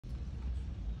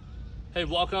Hey,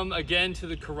 welcome again to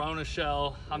the Corona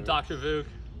Show. I'm Dr. Vuk.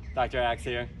 Dr. Axe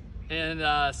here.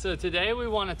 And so today we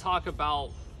want to talk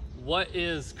about what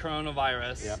is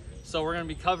coronavirus. Yep. So we're going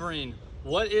to be covering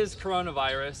what is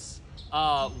coronavirus,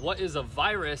 what is a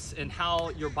virus, and how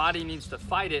your body needs to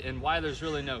fight it, and why there's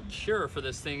really no cure for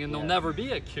this thing, and there'll never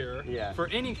be a cure for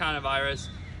any kind of virus.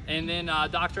 And then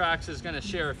Dr. Axe is going to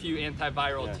share a few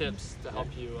antiviral tips to help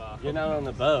you. Getting out on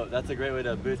the boat, that's a great way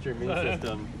to boost your immune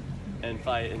system and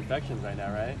fight infections right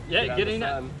now, right? Yeah, getting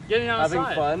outside.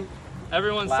 Having fun.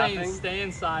 Everyone's laughing. saying stay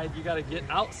inside. You got to get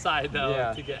outside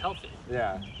though to get healthy.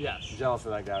 Yeah. Yes. Jealous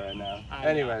of that guy right now.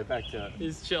 Anyway, back to it.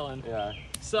 He's chilling. Yeah.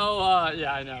 So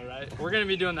yeah, I know, right? We're gonna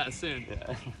be doing that soon.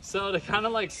 Yeah. So to kind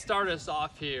of like start us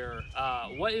off here,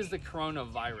 what is the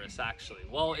coronavirus actually?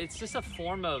 Well, it's just a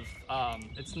form of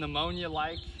it's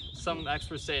pneumonia-like. Some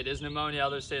experts say it is pneumonia,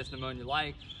 others say it's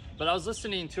pneumonia-like. But I was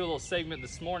listening to a little segment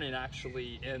this morning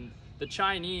actually, and the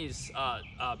Chinese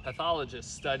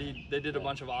pathologists studied. They did a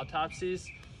bunch of autopsies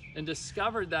and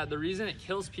discovered that the reason it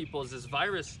kills people is this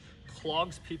virus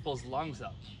clogs people's lungs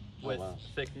up with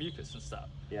thick mucus and stuff.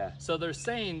 Yeah. So they're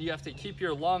saying you have to keep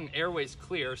your lung airways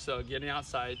clear, so getting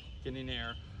outside, getting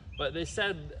air. But they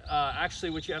said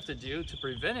actually what you have to do to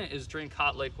prevent it is drink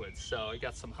hot liquids. So I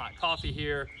got some hot coffee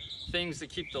here, things to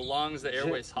keep the lungs, the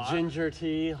airways hot. Ginger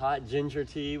tea, hot ginger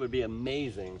tea would be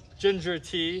amazing. Ginger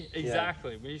tea,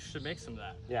 exactly. We should make some of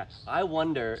that. Yeah. I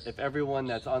wonder if everyone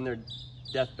that's on their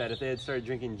deathbed, if they had started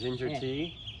drinking ginger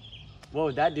tea, what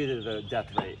would that do to the death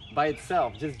rate? By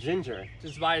itself, just ginger.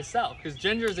 Just by itself, because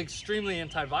ginger is extremely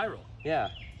antiviral. Yeah.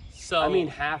 So I mean,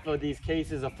 half of these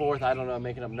cases, a fourth, I don't know, I'm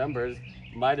making up numbers,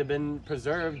 might have been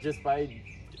preserved just by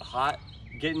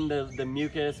getting the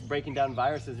mucus, breaking down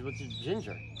viruses with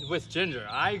ginger. With ginger,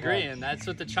 I agree, and that's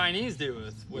what the Chinese do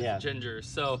with ginger.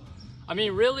 So, I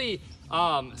mean, really,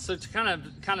 so to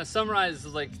kind of summarize,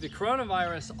 like the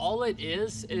coronavirus, all it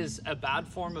is a bad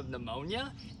form of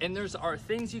pneumonia, and there's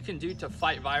things you can do to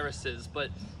fight viruses. But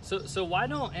so why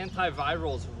don't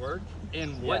antivirals work,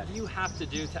 and what do you have to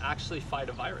do to actually fight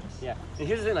a virus? Yeah, and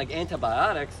here's the thing: like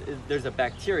antibiotics, there's a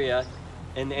bacteria,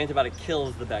 and the antibiotic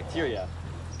kills the bacteria.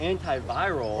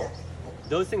 Antiviral,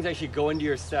 those things actually go into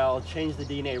your cell, change the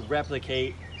DNA,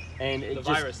 replicate, and the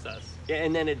virus does. Yeah,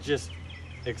 and then it just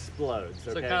explodes.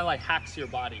 So it kind of like hacks your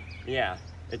body. Yeah,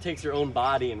 it takes your own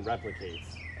body and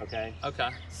replicates. Okay. Okay.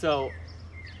 So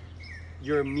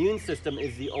your immune system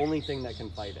is the only thing that can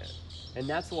fight it, and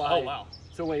that's why. Oh wow.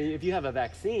 So if you have a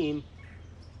vaccine,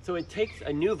 so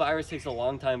a new virus takes a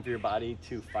long time for your body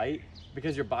to fight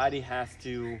because your body has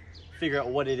to figure out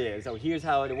what it is. So here's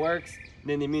how it works. And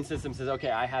then the immune system says, okay,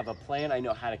 I have a plan. I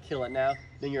know how to kill it now.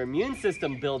 Then your immune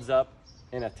system builds up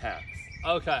and attacks.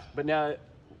 Okay. But now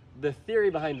the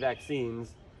theory behind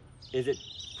vaccines is it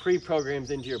pre-programs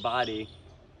into your body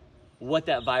what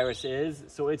that virus is,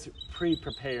 so it's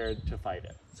pre-prepared to fight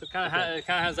it. So it kind of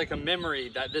has like a memory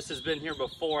that this has been here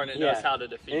before, and it knows how to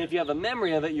defeat it. And if you have a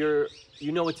memory of it,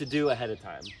 you know what to do ahead of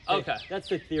time. Okay. That's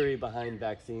the theory behind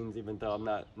vaccines, even though I'm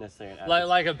not necessarily an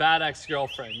like a bad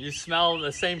ex-girlfriend. You smell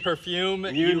the same perfume,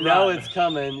 you know it's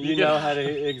coming. You know how to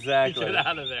exactly. You get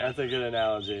out of there. That's a good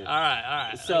analogy. All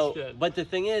right. So, that's good. but the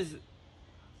thing is,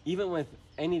 even with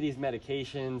any of these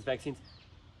medications, vaccines,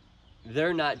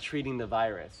 they're not treating the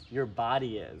virus. Your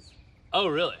body is. Oh,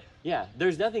 really? Yeah,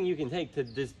 there's nothing you can take to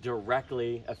just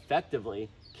directly, effectively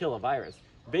kill a virus.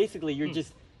 Basically, you're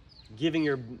just giving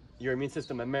your immune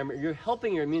system a memory. You're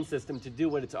helping your immune system to do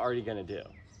what it's already going to do.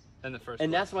 In the first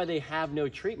And place. that's why they have no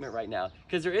treatment right now,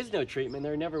 because there is no treatment.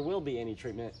 There never will be any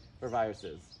treatment for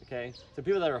viruses. Okay, so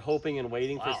people that are hoping and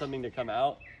waiting for something to come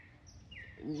out,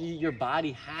 your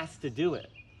body has to do it.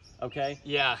 Okay.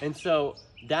 Yeah. And so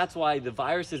that's why the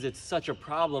viruses, it's such a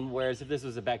problem. Whereas if this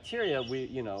was a bacteria,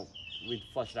 we'd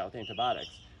flush it out with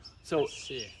antibiotics. So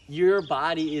your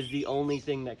body is the only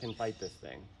thing that can fight this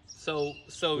thing. So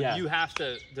you have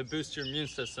to boost your immune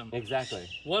system. Exactly.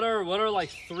 What are like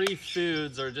 3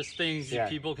 foods or just things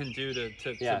people can do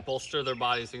to bolster their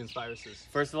bodies against viruses?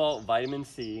 First of all, vitamin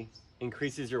C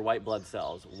increases your white blood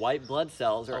cells. White blood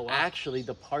cells are actually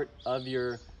the part of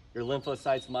your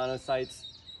lymphocytes, monocytes.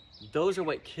 Those are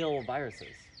what kill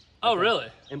viruses. Oh, really?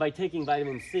 And by taking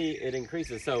vitamin C, it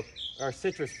increases. So our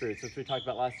citrus fruits, which we talked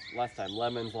about last time,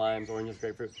 lemons, limes, oranges,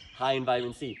 grapefruit, high in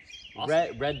vitamin C.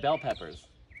 Awesome. Red bell peppers,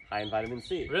 high in vitamin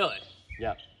C. Really?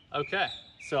 Yeah. Okay.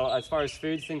 So as far as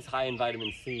foods, things high in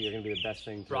vitamin C are going to be the best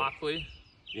thing. Broccoli?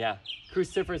 Yeah.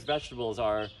 Cruciferous vegetables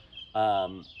are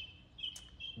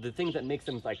the things that makes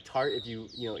them like tart. If you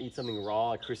eat something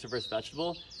raw, a cruciferous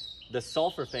vegetable, the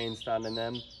sulforaphane found in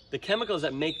them, the chemicals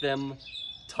that make them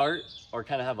tart or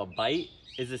kind of have a bite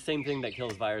is the same thing that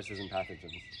kills viruses and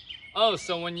pathogens. Oh,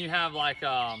 so when you have like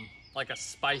a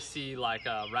spicy like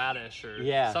a radish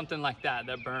or something like that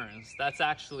that burns, that's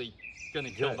actually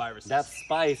gonna kill viruses. That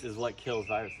spice is what kills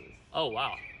viruses. Oh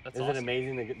wow, that's Isn't it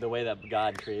amazing the way that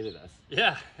God created us?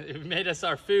 Yeah, it made us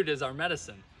our food as our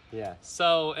medicine. Yeah.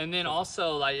 So, and then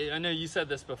also, like, I know you said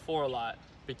this before a lot,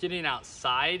 but getting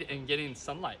outside and getting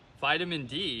sunlight, vitamin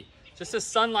D, just the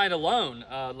sunlight alone,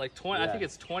 like 20, I think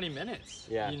it's 20 minutes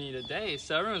you need a day.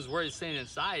 So everyone's worried staying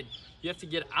inside. You have to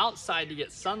get outside to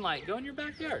get sunlight. Go in your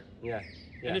backyard. Yeah.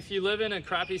 And if you live in a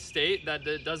crappy state that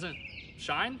doesn't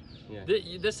shine,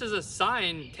 this is a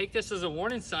sign. Take this as a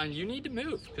warning sign. You need to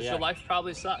move because your life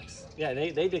probably sucks. Yeah,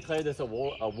 they declare this a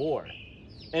war.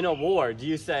 In a war, do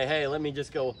you say, hey, let me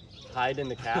just go hide in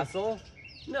the castle?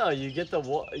 No, you get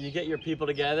you get your people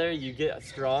together, you get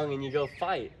strong, and you go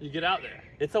fight. You get out there.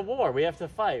 It's a war. We have to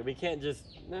fight. We can't just,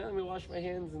 let me wash my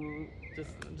hands and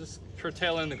just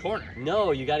curtail in the corner.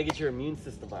 No, you got to get your immune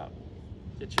system out.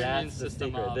 Get your immune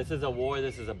system out. This is a war.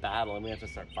 This is a battle, and we have to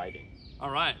start fighting.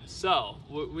 All right. So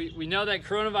we know that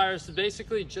coronavirus is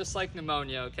basically just like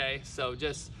pneumonia. Okay. So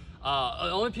just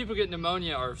only people get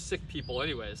pneumonia are sick people,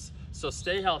 anyways. So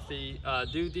stay healthy.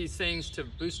 Do these things to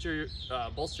bolster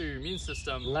your immune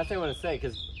system. The last thing I want to say,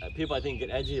 because people I think get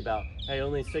edgy about, hey,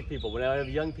 only sick people. When I have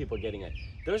young people getting it,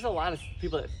 there's a lot of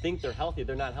people that think they're healthy.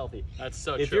 They're not healthy. That's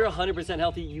so true. If you're you're 100%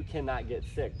 healthy, you cannot get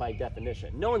sick by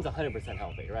definition. No one's 100%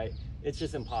 healthy, right? It's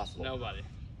just impossible. Nobody.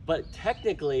 But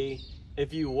technically,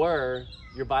 if you were,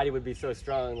 your body would be so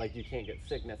strong, like you can't get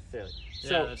sick necessarily.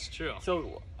 Yeah, that's true.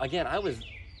 So again, I was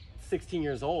 16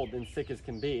 years old and sick as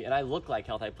can be, and I look like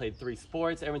health. I played 3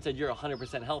 sports. Everyone said you're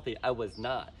 100% healthy. I was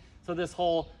not. So this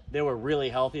whole they were really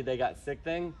healthy, they got sick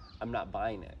thing, I'm not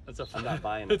buying it. I'm not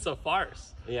buying it. It's a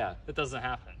farce. Yeah. It doesn't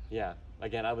happen. Yeah.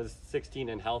 Again, I was 16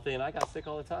 and healthy, and I got sick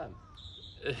all the time.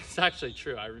 It's actually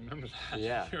true. I remember that.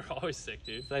 Yeah. You're always sick,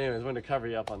 dude. So anyways, I wanted to cover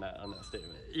you up on that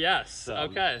statement. Yes.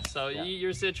 Okay. So eat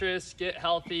your citrus, get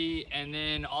healthy, and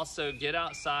then also get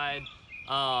outside.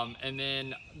 And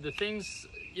then the things,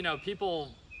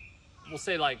 people will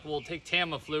say like, we'll take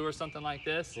Tamiflu or something like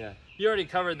this. Yeah. You already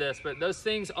covered this, but those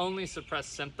things only suppress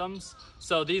symptoms.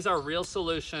 So these are real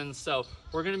solutions. So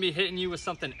we're going to be hitting you with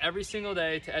something every single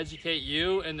day to educate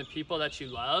you and the people that you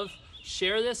love.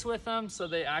 Share this with them so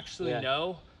they actually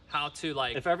know how to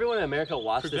If everyone in America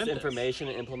watched this information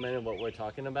and implemented what we're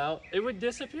talking about, it would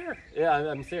disappear. Yeah,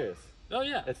 I'm serious. Oh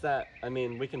yeah. It's that,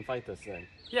 we can fight this thing.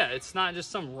 Yeah, it's not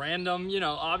just some random,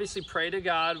 obviously pray to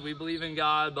God, we believe in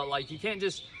God, but you can't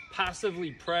just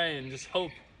passively pray and just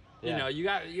hope. Yeah.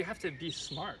 You have to be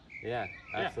smart. Yeah,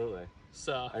 absolutely.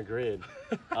 So agreed.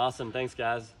 Awesome. Thanks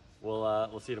guys.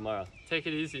 We'll see you tomorrow. Take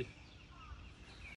it easy.